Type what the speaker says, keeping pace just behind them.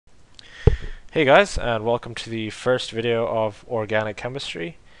Hey guys, and welcome to the first video of organic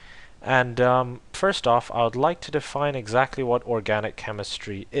chemistry. And first off, I would like to define exactly what organic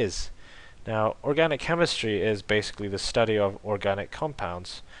chemistry is. Now, organic chemistry is basically the study of organic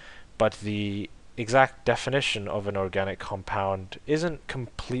compounds, but the exact definition of an organic compound isn't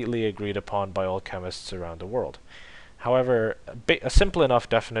completely agreed upon by all chemists around the world. However, a simple enough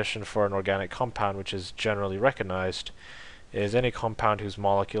definition for an organic compound, which is generally recognized, is any compound whose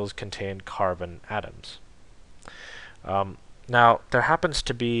molecules contain carbon atoms. Now, there happens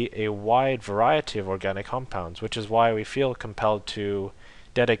to be a wide variety of organic compounds, which is why we feel compelled to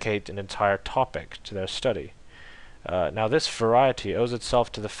dedicate an entire topic to their study. Now, this variety owes itself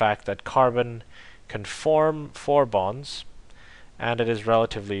to the fact that carbon can form four bonds, and it is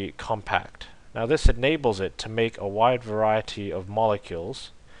relatively compact. Now, this enables it to make a wide variety of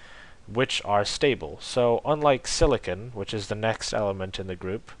molecules which are stable. So unlike silicon, which is the next element in the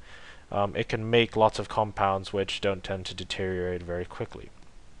group, it can make lots of compounds which don't tend to deteriorate very quickly.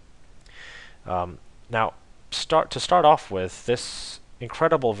 Now, to start off with, this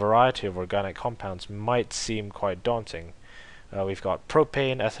incredible variety of organic compounds might seem quite daunting. We've got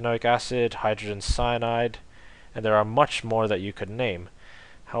propane, ethanoic acid, hydrogen cyanide, and there are much more that you could name.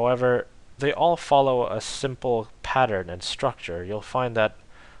 However, they all follow a simple pattern and structure. You'll find that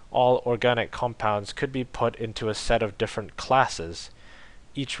all organic compounds could be put into a set of different classes,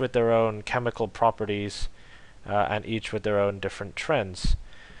 each with their own chemical properties and each with their own different trends.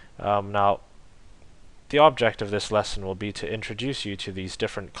 Now, the object of this lesson will be to introduce you to these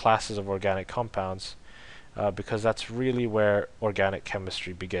different classes of organic compounds because that's really where organic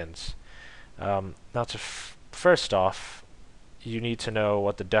chemistry begins. Now, first off, you need to know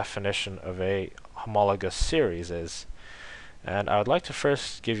what the definition of a homologous series is. And I would like to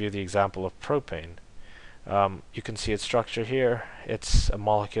first give you the example of propane. You can see its structure here. It's a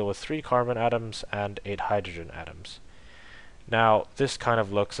molecule with 3 carbon atoms and 8 hydrogen atoms. Now, this kind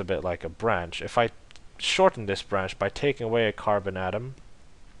of looks a bit like a branch. If I shorten this branch by taking away a carbon atom,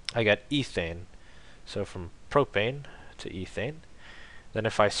 I get ethane. So from propane to ethane. Then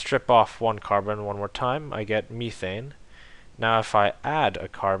if I strip off one carbon one more time, I get methane. Now if I add a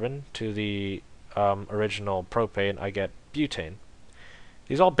carbon to the original propane, I get butane.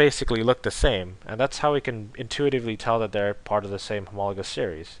 These all basically look the same, and that's how we can intuitively tell that they're part of the same homologous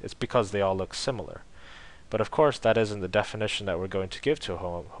series. It's because they all look similar. But of course, that isn't the definition that we're going to give to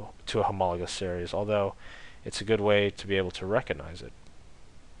a homologous series, although it's a good way to be able to recognize it.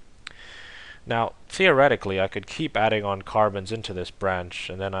 Now, theoretically, I could keep adding on carbons into this branch,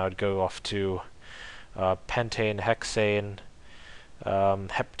 and then I would go off to pentane, hexane,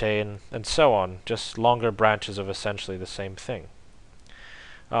 heptane, and so on, just longer branches of essentially the same thing.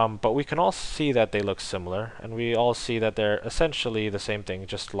 But we can all see that they look similar, and we all see that they're essentially the same thing,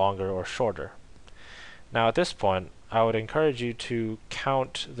 just longer or shorter. Now at this point, I would encourage you to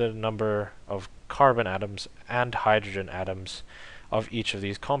count the number of carbon atoms and hydrogen atoms of each of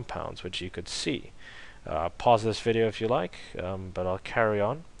these compounds, which you could see. Pause this video if you like, but I'll carry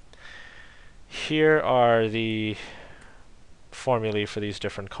on. Here are the formulae for these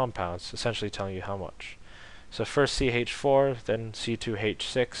different compounds, essentially telling you how much. So first CH4, then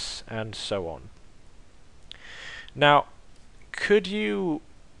C2H6, and so on. Now, could you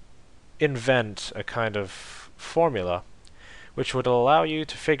invent a kind of formula which would allow you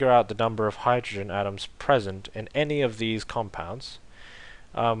to figure out the number of hydrogen atoms present in any of these compounds,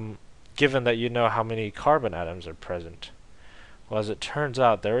 given that you know how many carbon atoms are present? Well, as it turns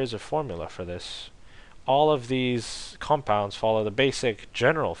out, there is a formula for this. All of these compounds follow the basic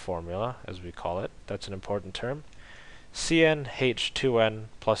general formula, as we call it. That's an important term. CnH2n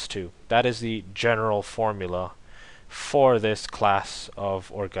plus 2. That is the general formula for this class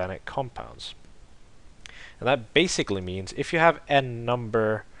of organic compounds. And that basically means if you have n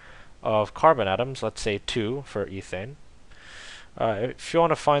number of carbon atoms, let's say 2 for ethane, if you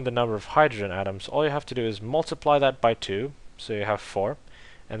want to find the number of hydrogen atoms, all you have to do is multiply that by 2, so you have 4,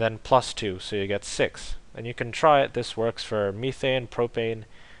 and then plus 2, so you get 6. And you can try it. This works for methane, propane,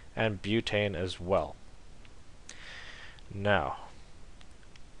 and butane as well. Now,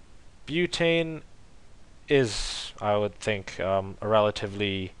 butane is, I would think, a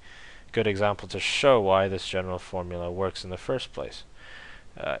relatively good example to show why this general formula works in the first place.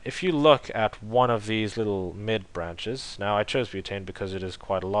 If you look at one of these little mid-branches, now I chose butane because it is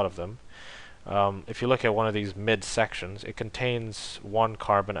quite a lot of them. If you look at one of these mid-sections, it contains 1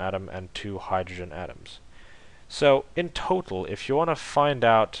 carbon atom and 2 hydrogen atoms. So in total, if you want to find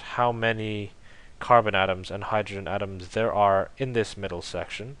out how many carbon atoms and hydrogen atoms there are in this middle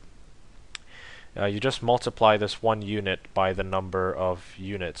section, you just multiply this one unit by the number of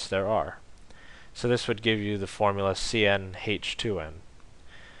units there are. So this would give you the formula CnH2n.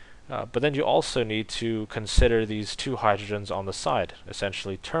 But then you also need to consider these two hydrogens on the side,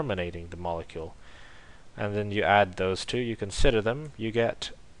 essentially terminating the molecule. And then you add those two, you consider them, you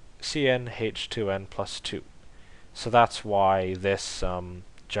get CnH2n plus 2. So that's why this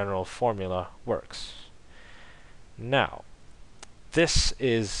general formula works. Now, this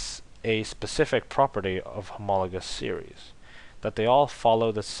is a specific property of homologous series, that they all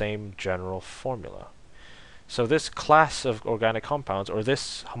follow the same general formula. So this class of organic compounds, or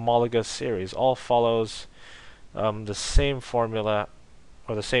this homologous series, all follows the same formula,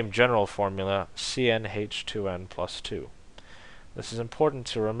 or the same general formula, CnH2n plus 2. This is important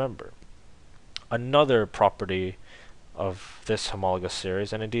to remember. Another property of this homologous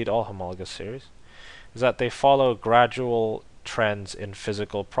series, and indeed all homologous series, is that they follow gradual trends in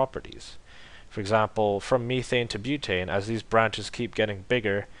physical properties. For example, from methane to butane, as these branches keep getting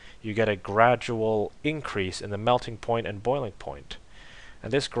bigger, you get a gradual increase in the melting point and boiling point.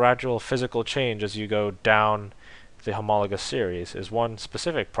 And this gradual physical change as you go down the homologous series is one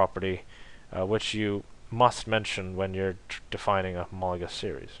specific property which you must mention when you're defining a homologous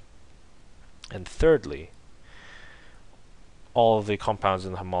series. And thirdly, all of the compounds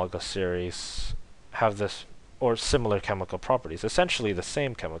in the homologous series have this or similar chemical properties, essentially the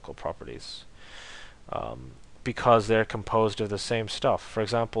same chemical properties, because they're composed of the same stuff. For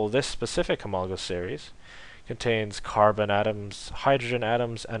example, this specific homologous series contains carbon atoms, hydrogen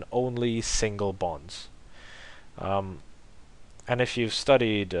atoms, and only single bonds. And if you've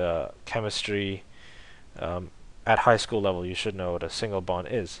studied chemistry at high school level, you should know what a single bond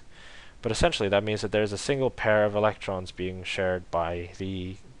is. But essentially that means that there's a single pair of electrons being shared by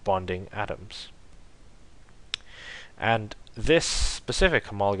the bonding atoms. And this specific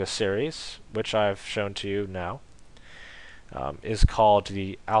homologous series, which I've shown to you now, is called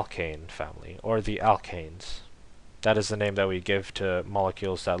the alkane family, or the alkanes. That is the name that we give to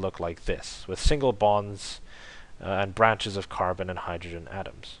molecules that look like this, with single bonds and branches of carbon and hydrogen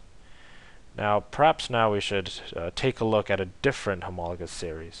atoms. Now, perhaps now we should take a look at a different homologous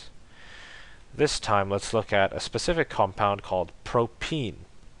series. This time, let's look at a specific compound called propene.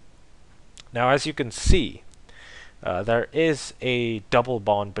 Now, as you can see, there is a double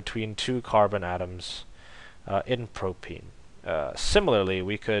bond between two carbon atoms in propene. Similarly,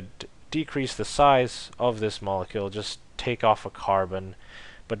 we could decrease the size of this molecule, just take off a carbon,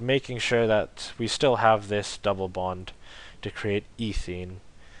 but making sure that we still have this double bond to create ethene.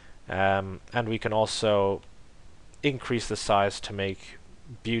 And we can also increase the size to make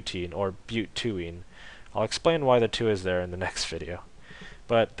butene or butuene. I'll explain why the 2 is there in the next video.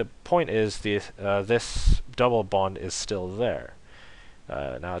 But the point is this double bond is still there.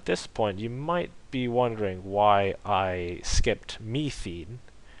 Now at this point you might be wondering why I skipped methane.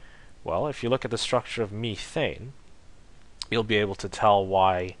 Well, if you look at the structure of methane, you'll be able to tell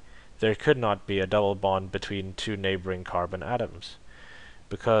why there could not be a double bond between two neighboring carbon atoms.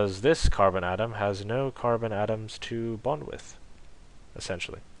 Because this carbon atom has no carbon atoms to bond with,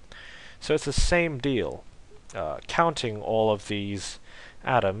 essentially. So it's the same deal. Counting all of these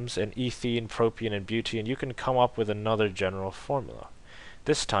atoms in ethene, propene, and butene, you can come up with another general formula.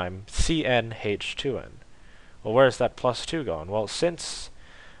 This time, CnH2n. Well, where's that plus 2 gone? Well, since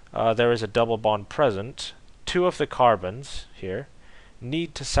there is a double bond present, 2 of the carbons here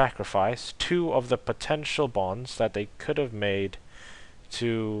need to sacrifice 2 of the potential bonds that they could have made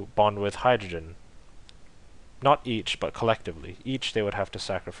to bond with hydrogen. Not each, but collectively. Each they would have to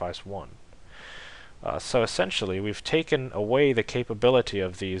sacrifice 1. So essentially, we've taken away the capability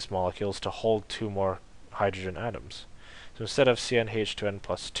of these molecules to hold 2 more hydrogen atoms. So instead of CnH2n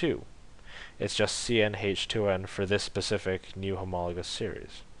plus 2, it's just CnH2n for this specific new homologous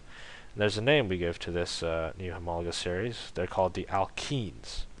series. And there's a name we give to this new homologous series. They're called the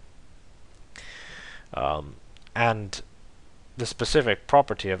alkenes. And the specific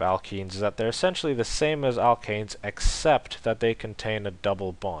property of alkenes is that they're essentially the same as alkanes, except that they contain a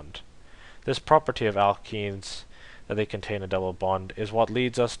double bond. This property of alkenes, that they contain a double bond, is what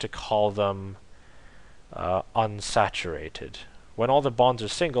leads us to call them unsaturated. When all the bonds are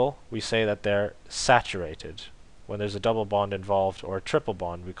single, we say that they're saturated. When there's a double bond involved or a triple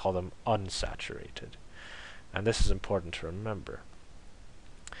bond, we call them unsaturated. And this is important to remember.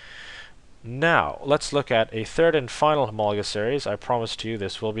 Now, let's look at a third and final homologous series. I promise to you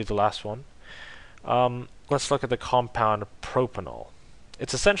this will be the last one. Let's look at the compound propanol.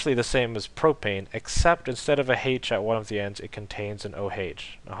 It's essentially the same as propane, except instead of a H at one of the ends, it contains an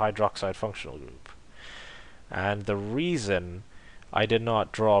OH, a hydroxide functional group. And the reason I did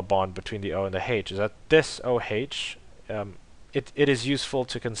not draw a bond between the O and the H is that this OH it is useful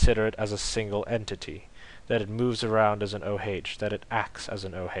to consider it as a single entity, that it moves around as an OH, that it acts as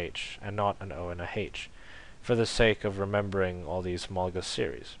an OH, and not an O and a H, for the sake of remembering all these homologous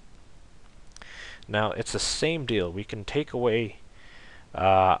series. Now, it's the same deal. We can take away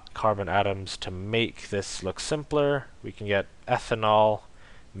carbon atoms to make this look simpler. We can get ethanol,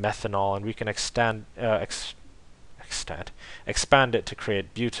 methanol, and we can expand it to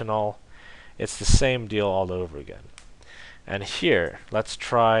create butanol. It's the same deal all over again. And here, let's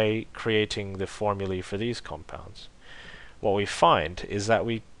try creating the formulae for these compounds. What we find is that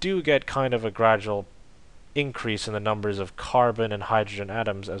we do get kind of a gradual increase in the numbers of carbon and hydrogen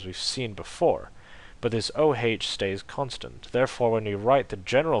atoms as we've seen before, but this OH stays constant. Therefore, when we write the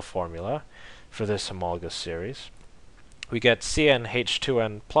general formula for this homologous series, we get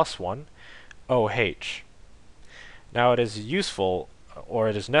CnH2n plus 1 OH. Now it is useful, or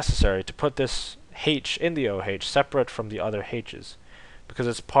it is necessary, to put this H in the OH separate from the other H's, because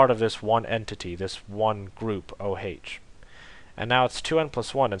it's part of this one entity, this one group OH. And now it's 2n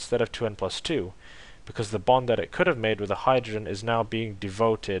plus 1 instead of 2n plus 2, because the bond that it could have made with the hydrogen is now being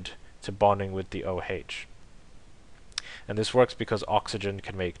devoted to bonding with the OH. And this works because oxygen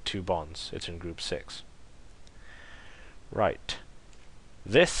can make 2 bonds. It's in group 6. Right.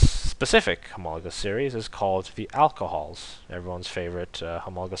 This specific homologous series is called the alcohols, everyone's favorite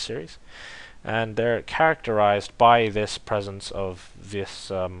homologous series. And they're characterized by this presence of this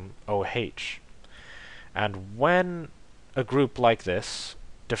OH. And when a group like this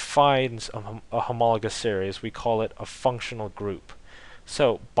defines a homologous series, we call it a functional group.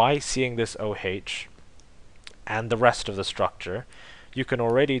 So by seeing this OH and the rest of the structure, you can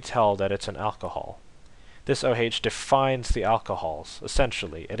already tell that it's an alcohol. This OH defines the alcohols,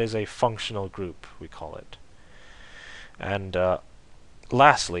 essentially. It is a functional group, we call it. And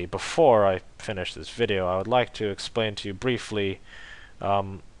lastly, before I finish this video, I would like to explain to you briefly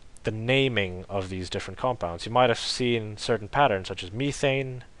the naming of these different compounds. You might have seen certain patterns, such as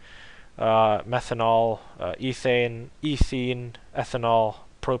methane, methanol, ethane, ethene, ethanol,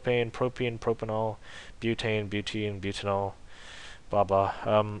 propane, propene, propanol, butane, butene, butanol, blah blah.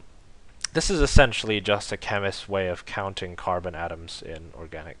 This is essentially just a chemist's way of counting carbon atoms in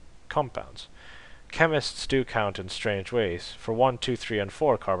organic compounds. Chemists do count in strange ways. For 1, 2, 3, and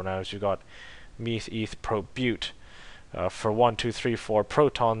 4 carbon atoms, you've got meth, eth, prop, bute. For 1, 2, 3, 4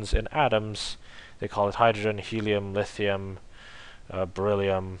 protons in atoms, they call it hydrogen, helium, lithium,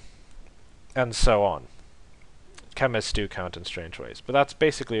 beryllium, and so on. Chemists do count in strange ways, but that's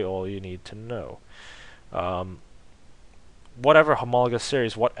basically all you need to know. Whatever homologous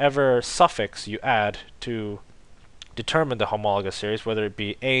series, whatever suffix you add to determine the homologous series, whether it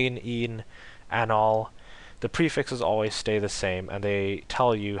be ane, ene, anol, the prefixes always stay the same, and they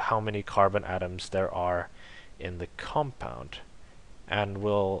tell you how many carbon atoms there are in the compound. And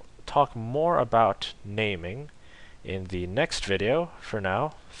we'll talk more about naming in the next video. For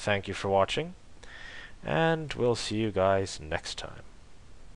now, thank you for watching, and we'll see you guys next time.